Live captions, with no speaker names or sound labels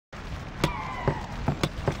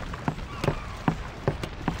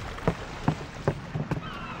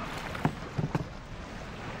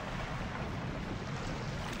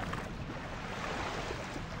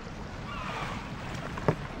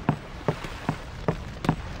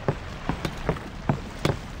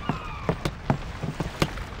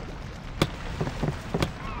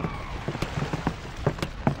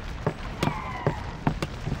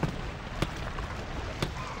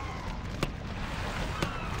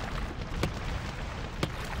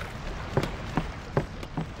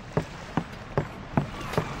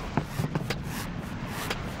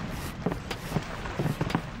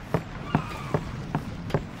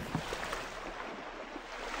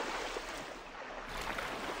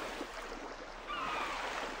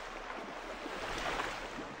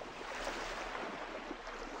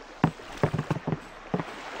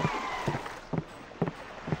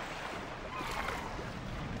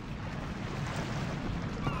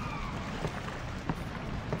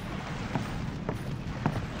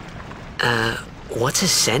What's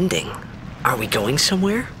ascending? Are we going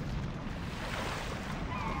somewhere?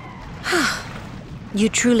 You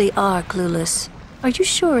truly are clueless. Are you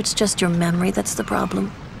sure it's just your memory that's the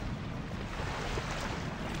problem?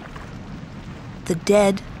 The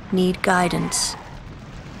dead need guidance.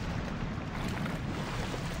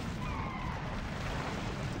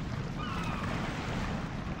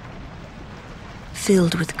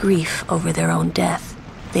 Filled with grief over their own death,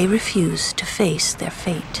 they refuse to face their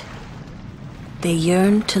fate. They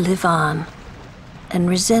yearn to live on and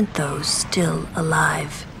resent those still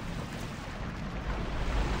alive.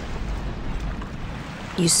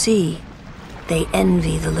 You see, they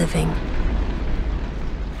envy the living.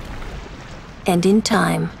 And in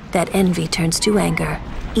time, that envy turns to anger,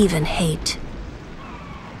 even hate.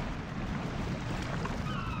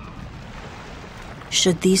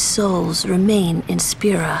 Should these souls remain in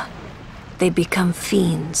Spira, they become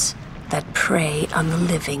fiends that prey on the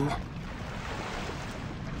living.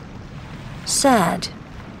 Sad,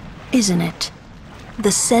 isn't it?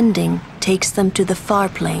 The sending takes them to the far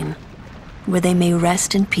plane, where they may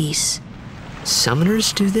rest in peace.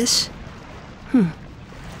 Summoners do this?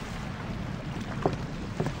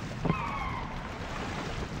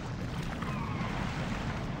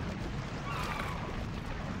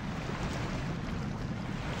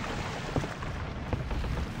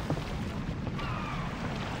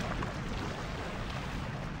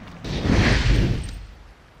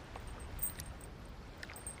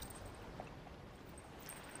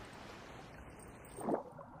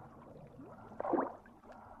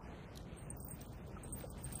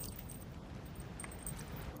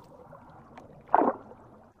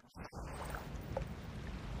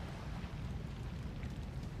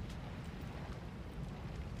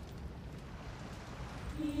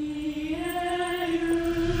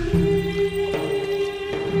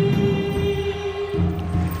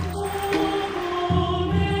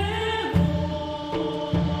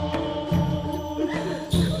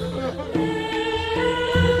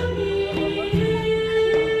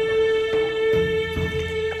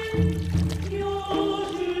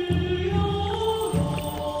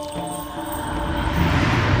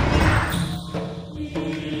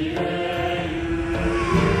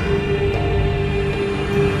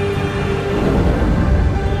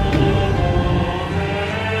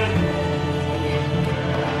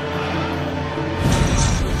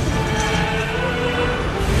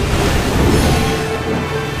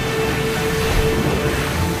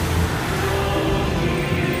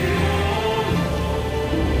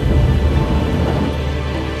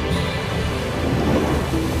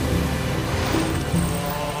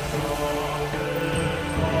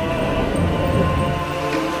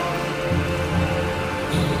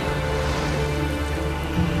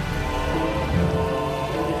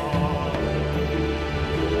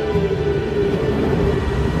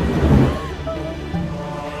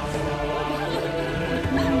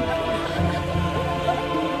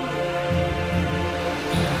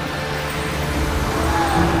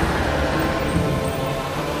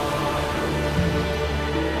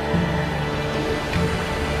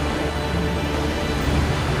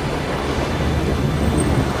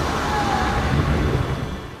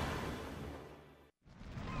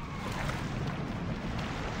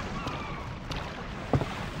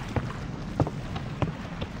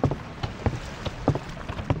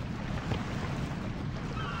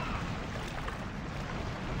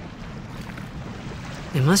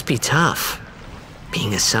 It must be tough,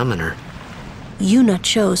 being a summoner. Yuna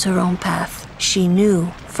chose her own path. She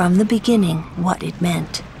knew from the beginning what it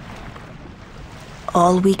meant.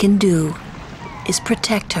 All we can do is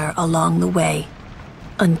protect her along the way,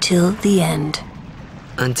 until the end.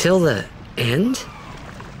 Until the end?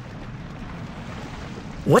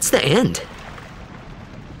 What's the end?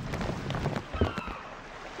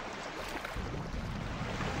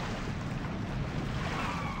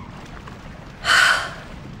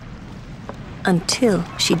 Until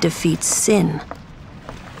she defeats sin.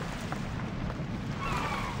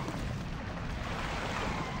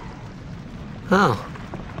 Oh.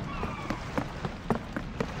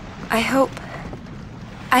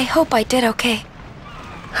 I hope I did okay.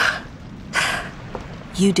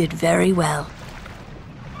 You did very well.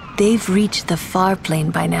 They've reached the far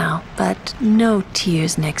plane by now, but no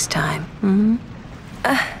tears next time.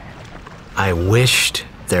 I wished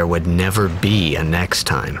there would never be a next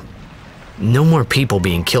time. No more people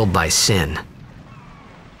being killed by sin.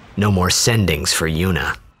 No more sendings for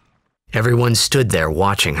Yuna. Everyone stood there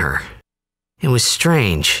watching her. It was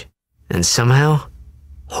strange, and somehow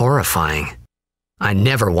horrifying. I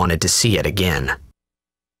never wanted to see it again.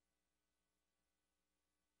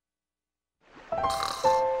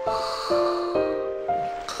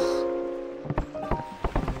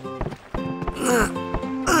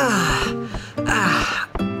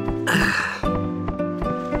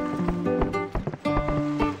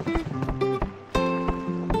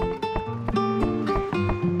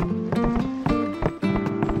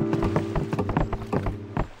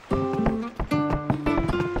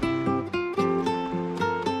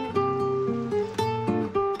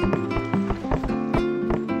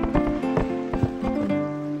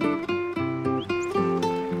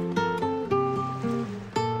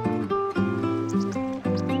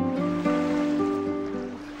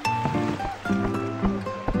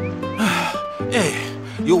 Hey,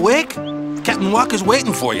 you awake? Captain Walker's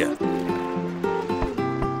waiting for you.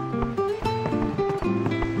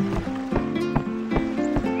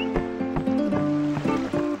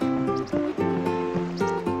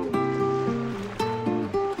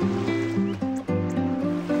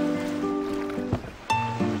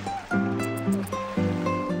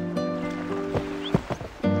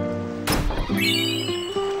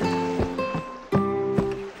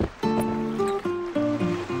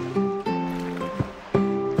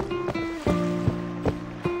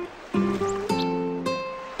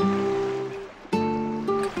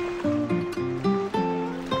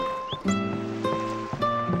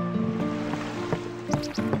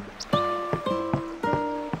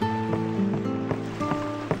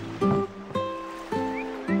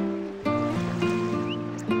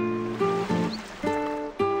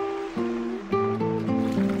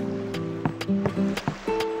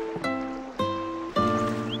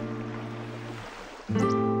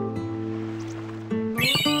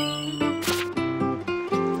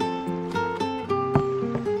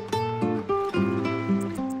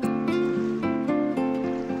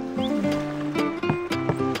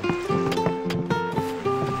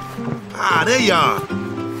 Ah, there you are.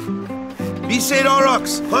 Be Saint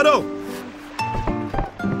Aurochs, huddle.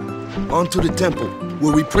 On to the temple,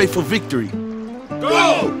 where we pray for victory.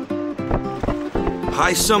 Go!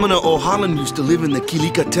 High Summoner O'Holland used to live in the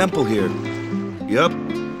Kilika temple here. Yup,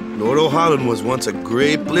 Lord O'Holland was once a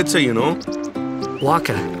great blitzer, you know.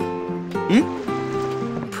 Waka.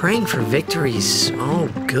 Praying for victory's all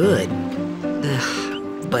good.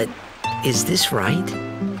 But is this right?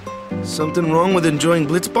 Something wrong with enjoying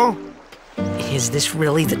blitzball? Is this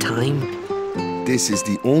really the time? This is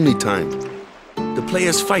the only time. The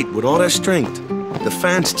players fight with all their strength. The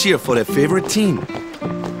fans cheer for their favorite team.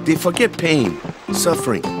 They forget pain,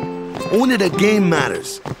 suffering. Only the game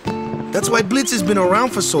matters. That's why Blitz has been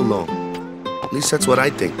around for so long. At least that's what I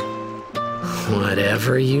think.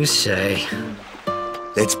 Whatever you say.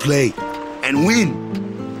 Let's play and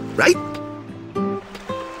win, right?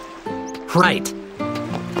 Right.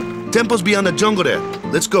 Temple's beyond the jungle there.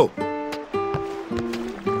 Let's go.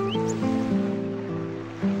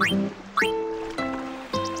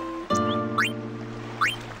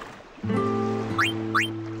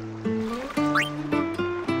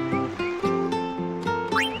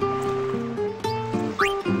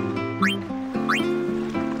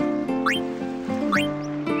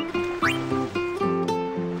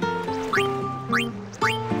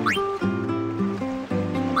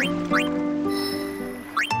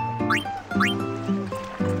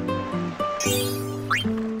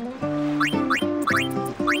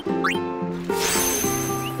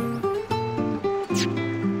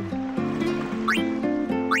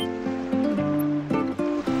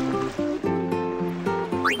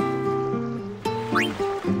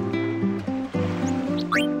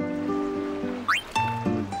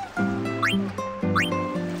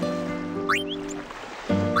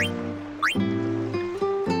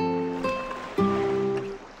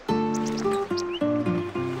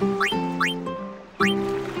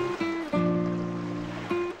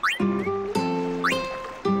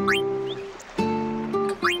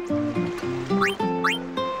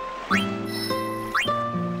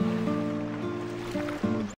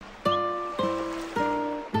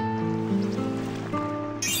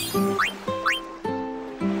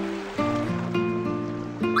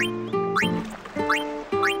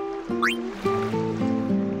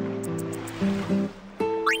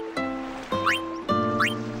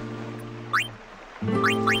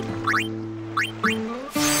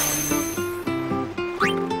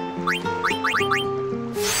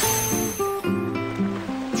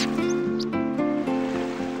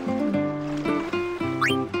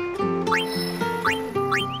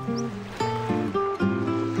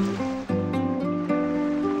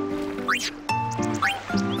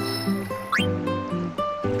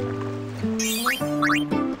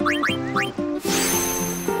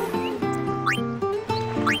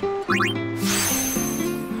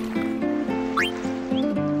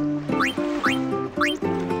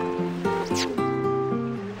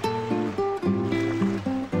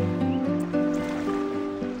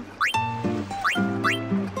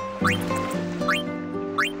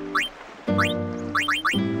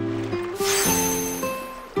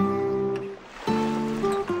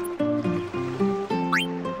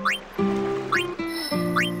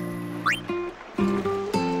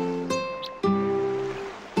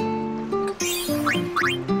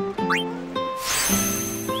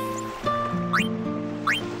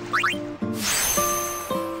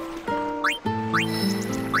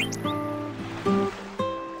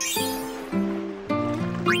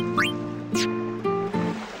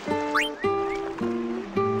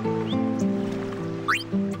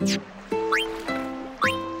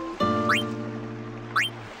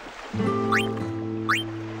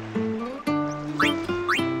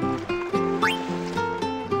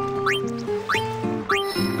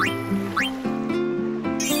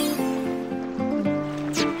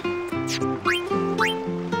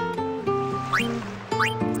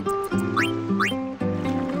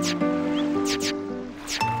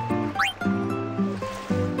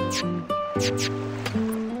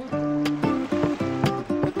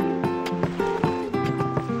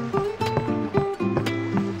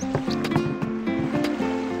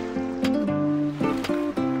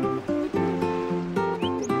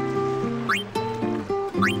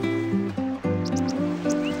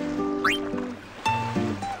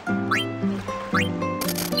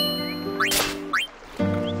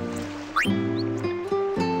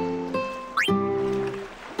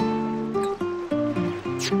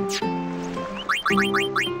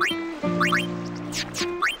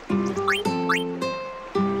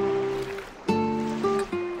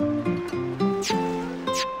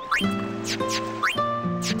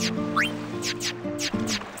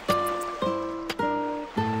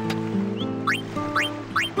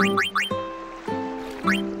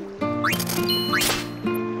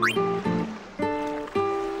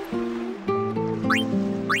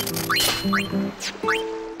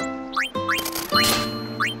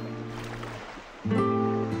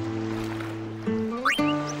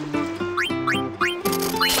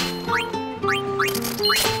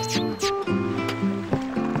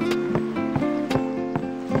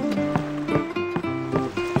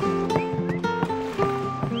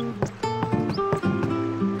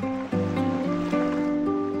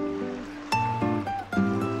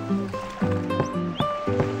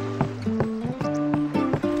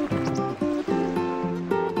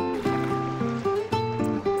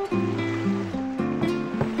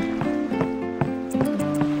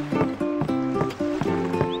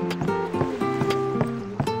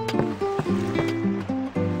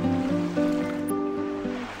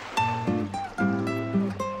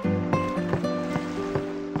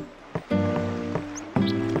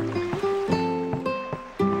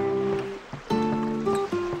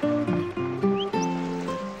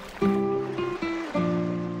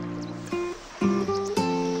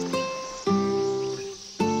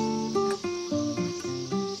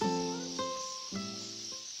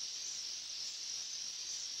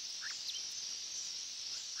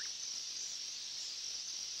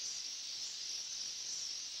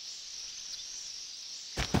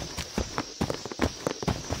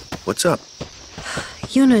 What's up?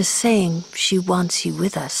 Yuna's saying she wants you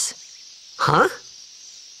with us. Huh?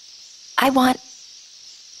 I want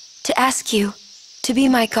to ask you to be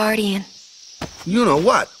my guardian. You know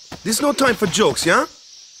what? There's no time for jokes, yeah?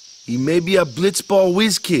 He may be a blitzball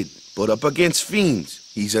whiz kid, but up against fiends,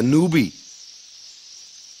 he's a newbie.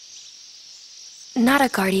 Not a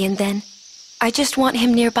guardian, then. I just want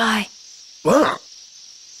him nearby. What?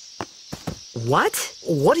 What?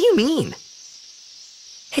 What do you mean?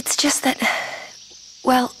 It's just that...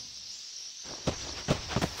 well...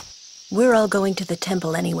 We're all going to the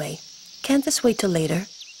temple anyway. Can't this wait till later?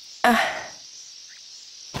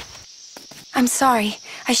 I'm sorry.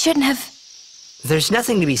 I shouldn't have... There's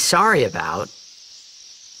nothing to be sorry about.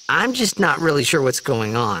 I'm just not really sure what's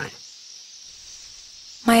going on.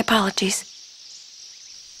 My apologies.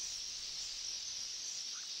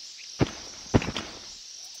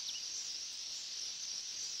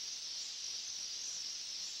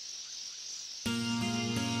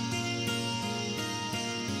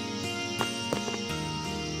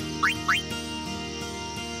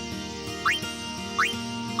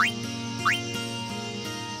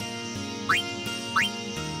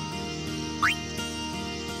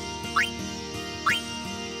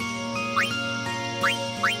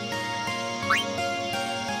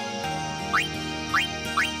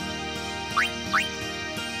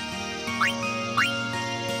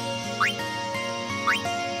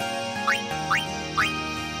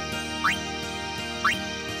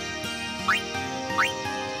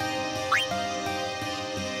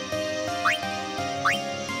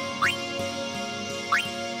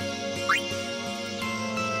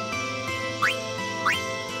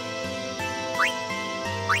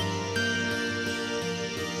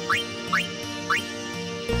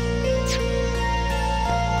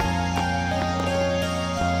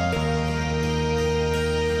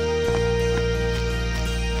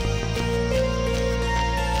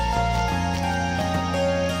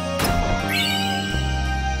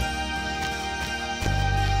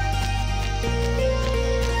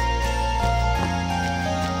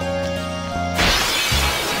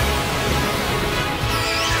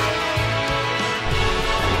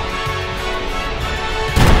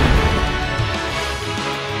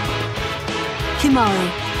 Kimari,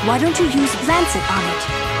 why don't you use Lancet on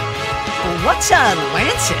it? What's a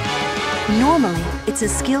lancet? Normally, it's a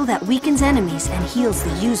skill that weakens enemies and heals the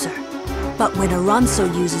user. But when a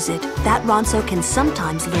Ronso uses it, that Ronso can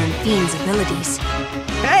sometimes learn Fiend's abilities.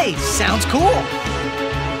 Hey, sounds cool.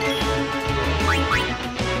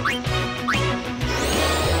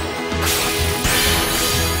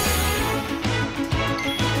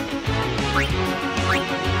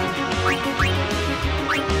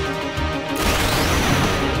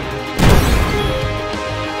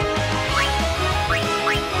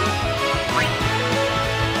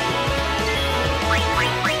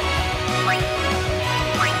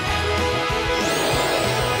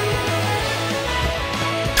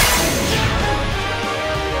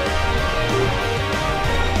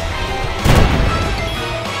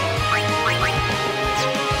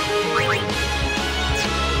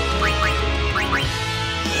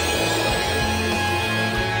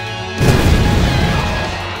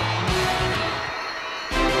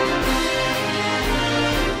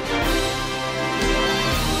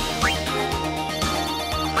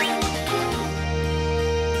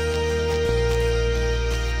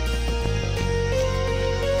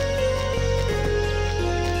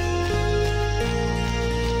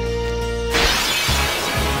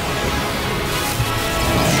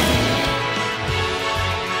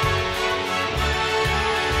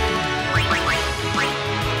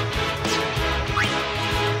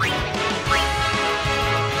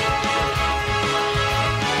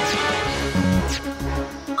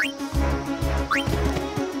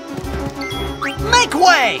 Make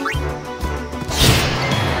way!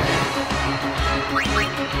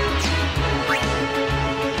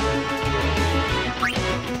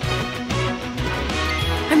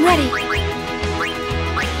 I'm ready.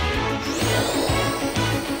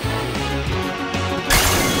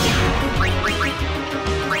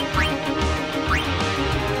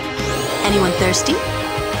 Anyone thirsty?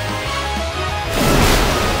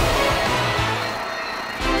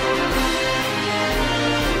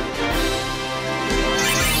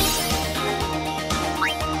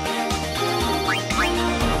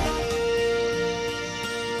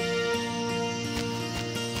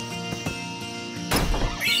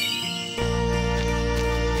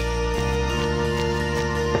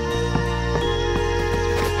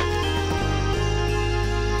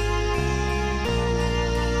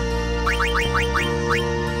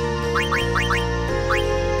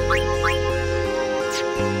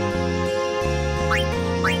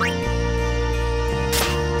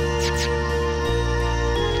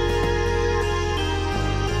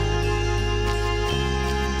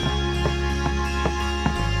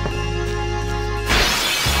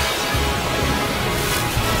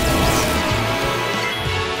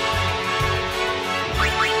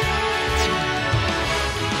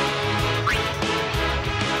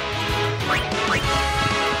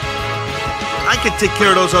 I can take care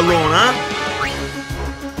of those alone, huh?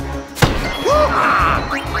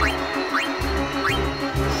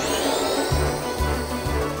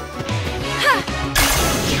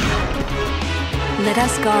 Let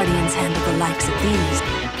us Guardians handle the likes of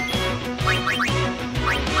these.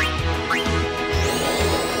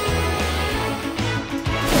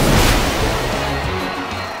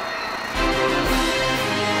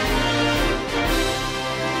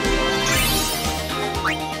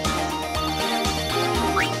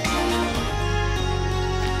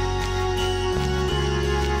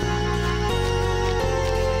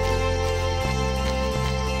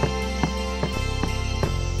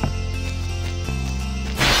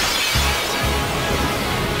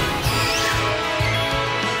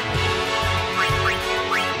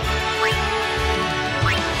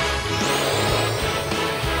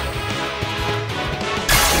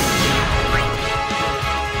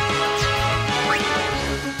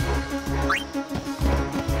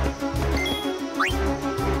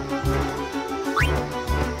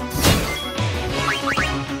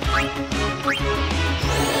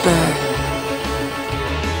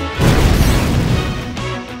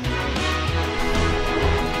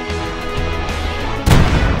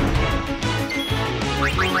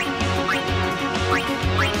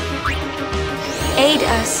 Aid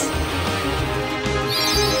us.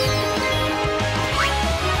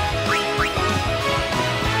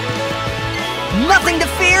 Nothing to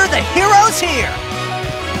fear, the hero's here!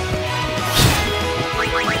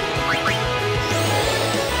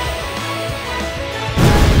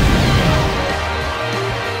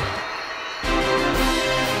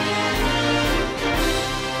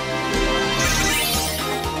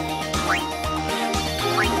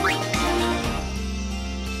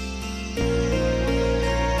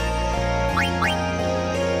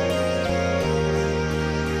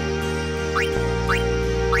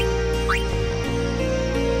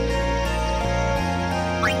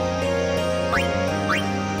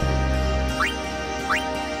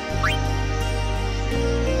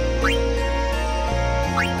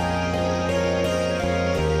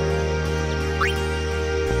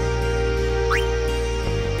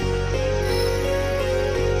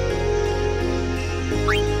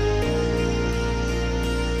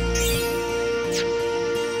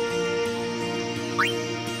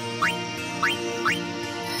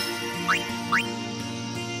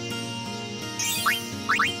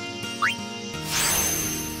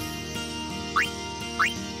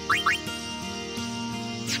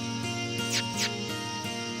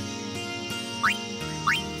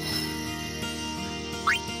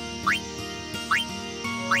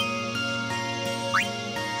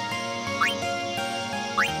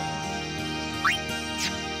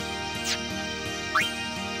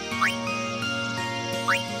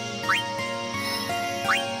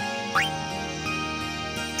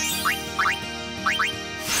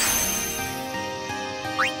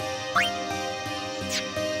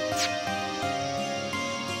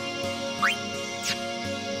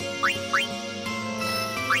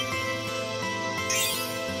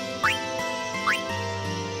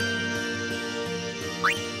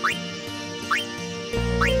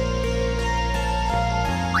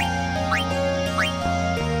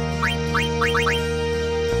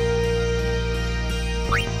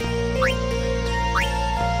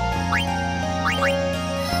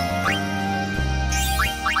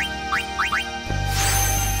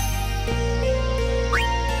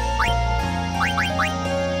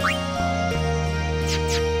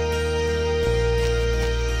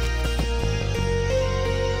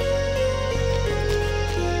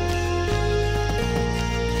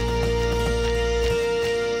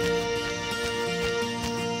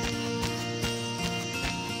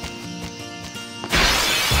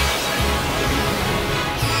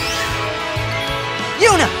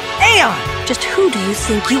 Leon! Just who do you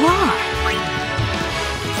think you are?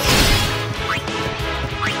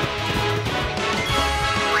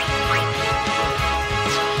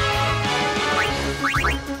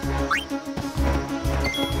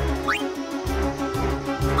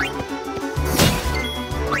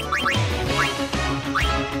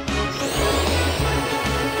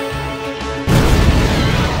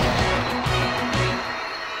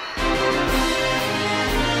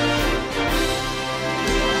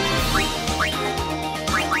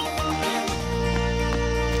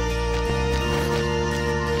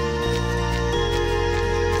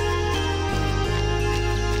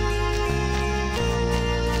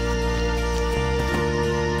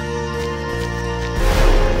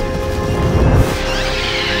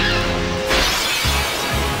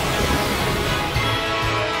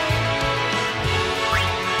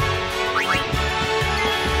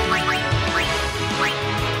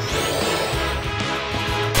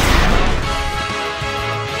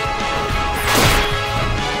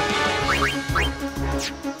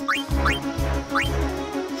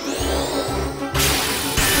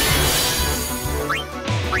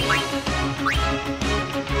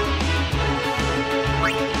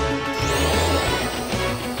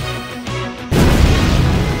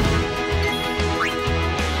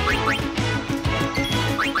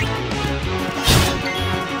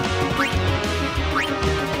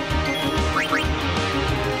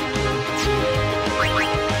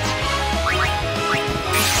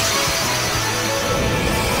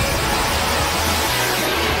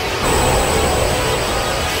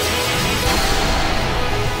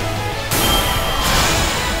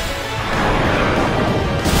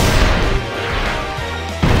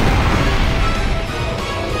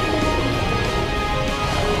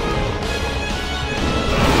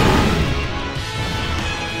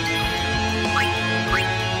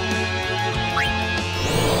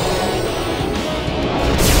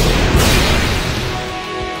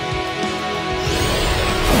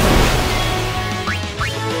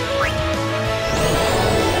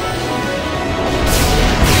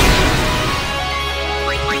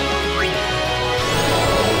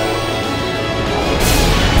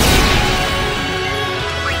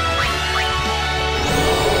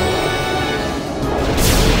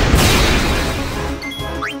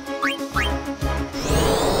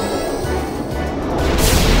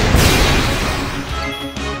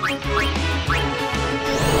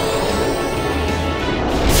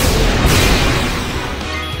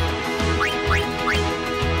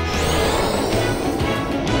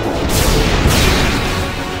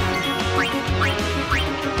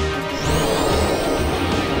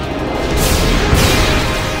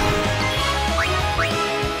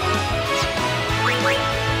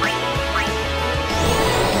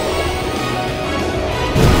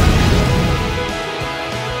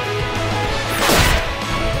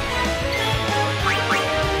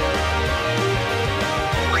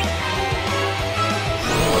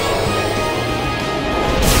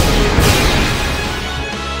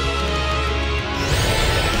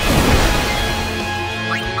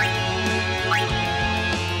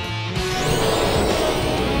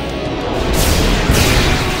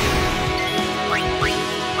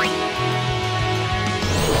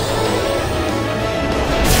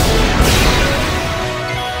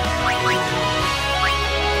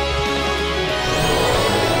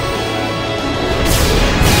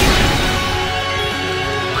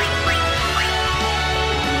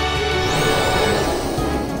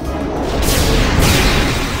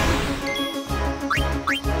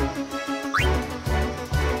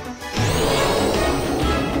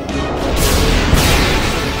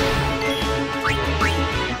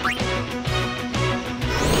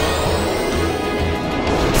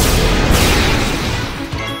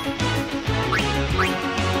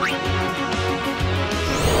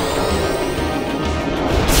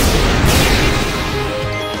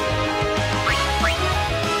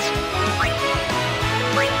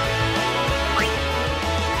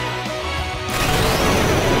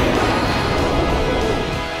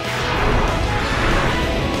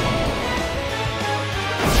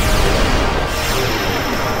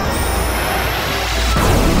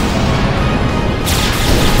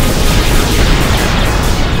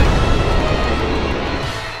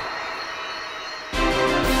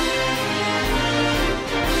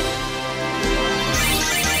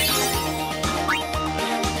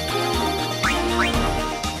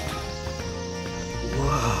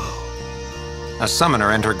 A summoner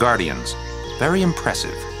and her guardians. Very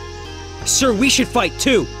impressive. Sir, we should fight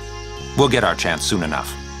too. We'll get our chance soon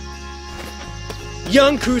enough.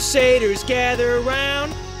 Young crusaders gather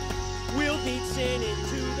around. We'll beat sin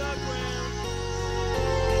into the ground.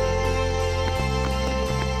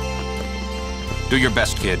 Do your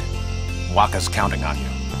best, kid. Waka's counting on you.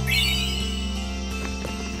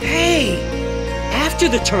 Hey! After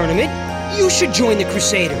the tournament, you should join the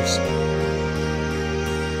Crusaders.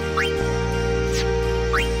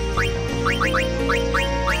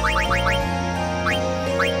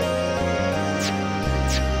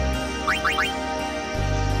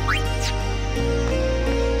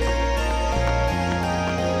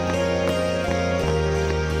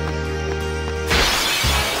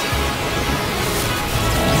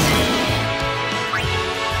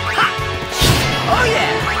 Oh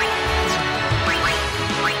yeah!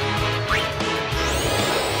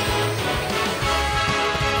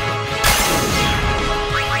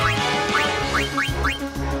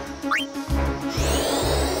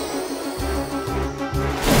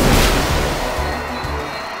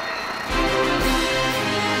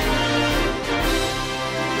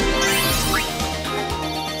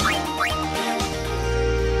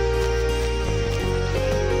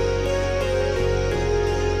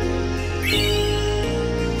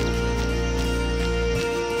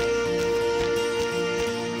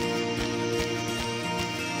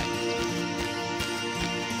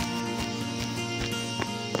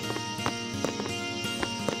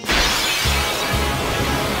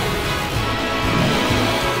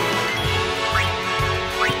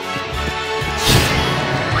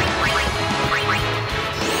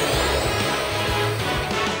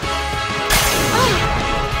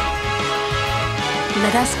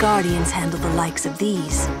 Let us Guardians handle the likes of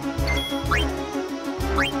these.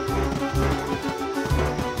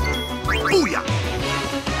 Booyah!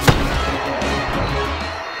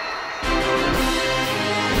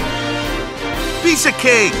 Piece of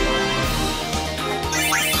cake!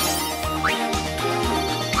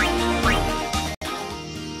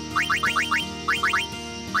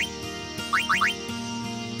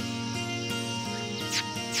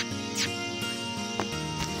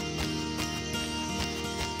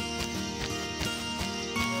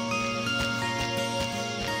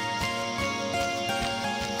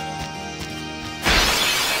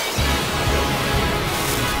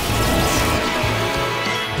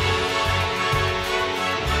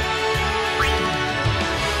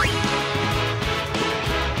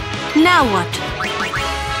 Now what?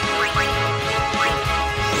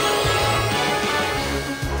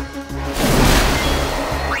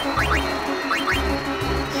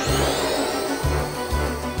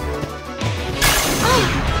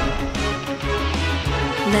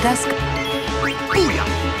 Let us go. Booyah!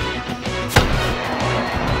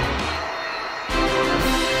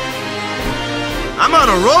 I'm on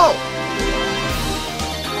a roll!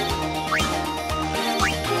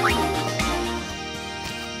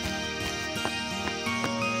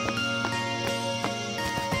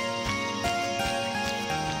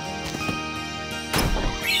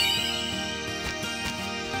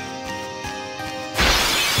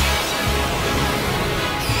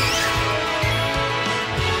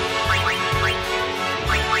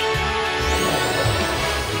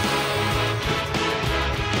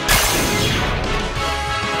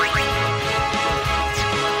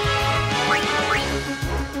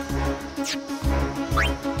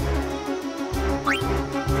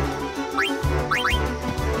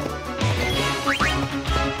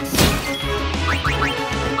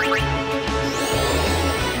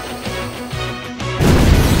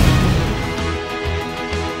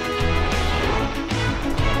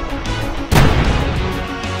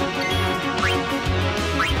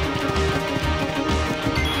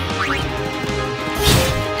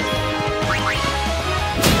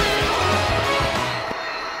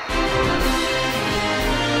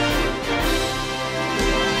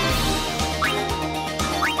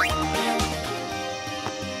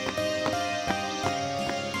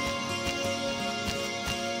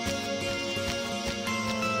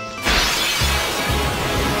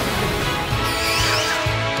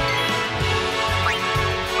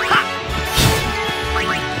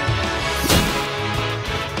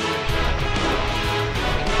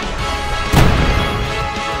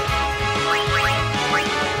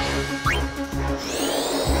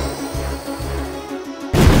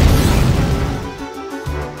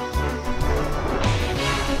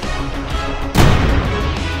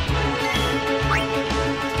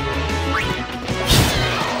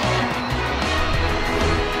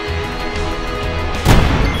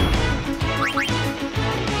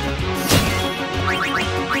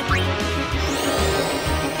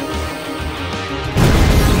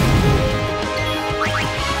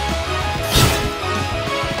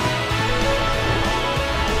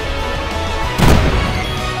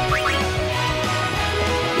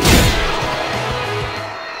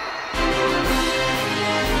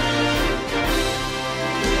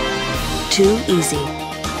 too easy.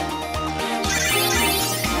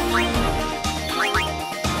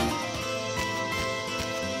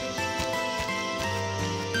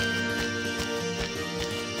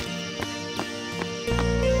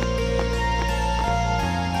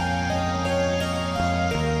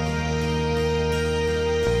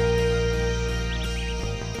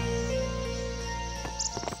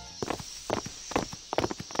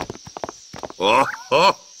 Oh,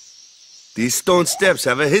 oh! These stone steps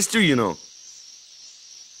have a history, you know.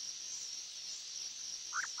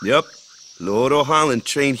 Yep, Lord O'Holland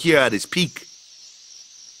trained here at his peak.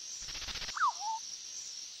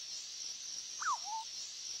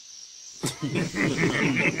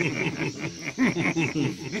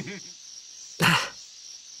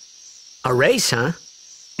 A race, huh?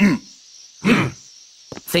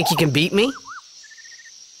 Think you can beat me?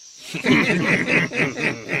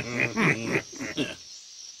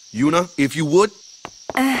 Yuna, if you would.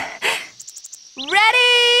 Ready?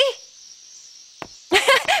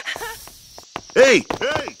 Hey!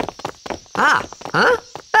 Hey! Ah, huh?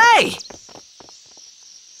 Hey!